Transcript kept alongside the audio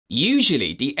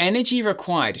Usually, the energy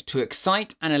required to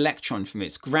excite an electron from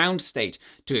its ground state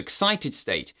to excited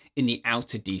state in the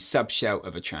outer d subshell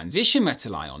of a transition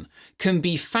metal ion can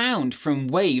be found from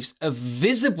waves of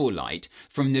visible light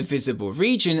from the visible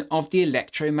region of the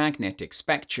electromagnetic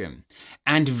spectrum.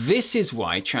 And this is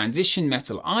why transition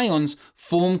metal ions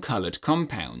form colored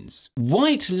compounds.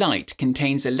 White light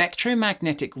contains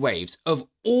electromagnetic waves of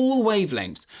all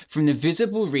wavelengths from the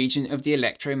visible region of the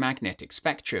electromagnetic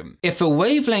spectrum. If a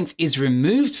wavelength is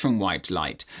removed from white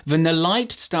light, then the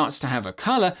light starts to have a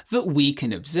color that we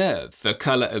can observe. The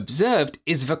color observed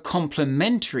is the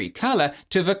complementary color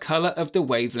to the color of the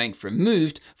wavelength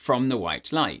removed from the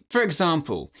white light. For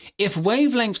example, if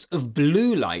wavelengths of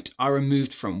blue light are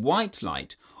removed from white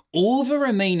light, all the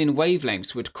remaining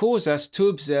wavelengths would cause us to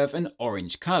observe an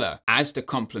orange color, as the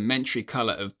complementary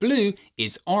color of blue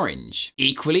is orange.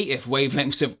 Equally, if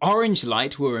wavelengths of orange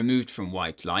light were removed from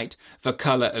white light, the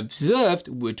color observed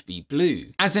would be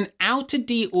blue. As an outer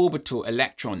d orbital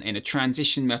electron in a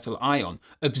transition metal ion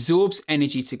absorbs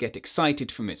energy to get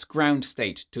excited from its ground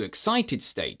state to excited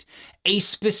state, a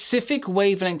specific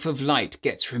wavelength of light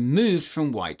gets removed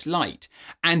from white light,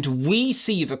 and we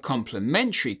see the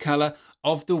complementary color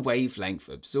of the wavelength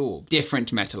absorbed.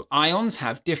 Different metal ions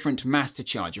have different mass to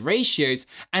charge ratios,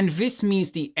 and this means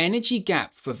the energy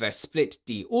gap for their split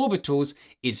d orbitals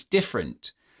is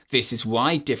different. This is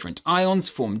why different ions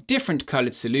form different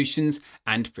colored solutions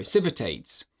and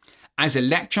precipitates. As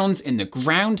electrons in the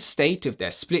ground state of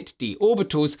their split d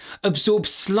orbitals absorb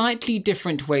slightly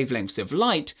different wavelengths of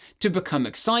light to become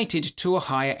excited to a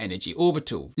higher energy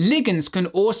orbital. Ligands can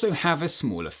also have a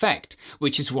small effect,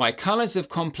 which is why colors of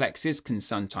complexes can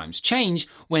sometimes change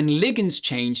when ligands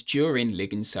change during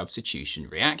ligand substitution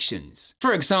reactions.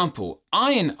 For example,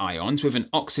 iron ions with an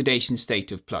oxidation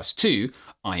state of +2,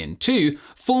 iron 2,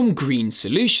 form green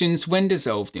solutions when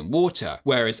dissolved in water,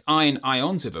 whereas iron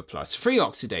ions with a +3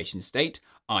 oxidation state,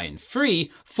 iron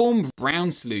 3, form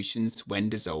brown solutions when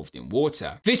dissolved in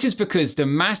water. This is because the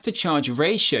mass to charge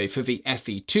ratio for the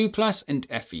Fe2+ and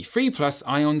Fe3+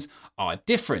 ions are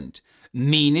different,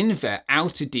 meaning their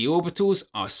outer d orbitals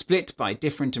are split by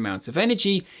different amounts of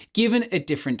energy given a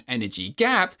different energy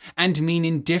gap, and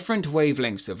meaning different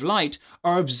wavelengths of light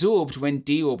are absorbed when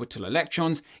d orbital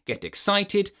electrons get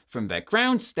excited from their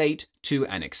ground state to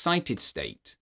an excited state.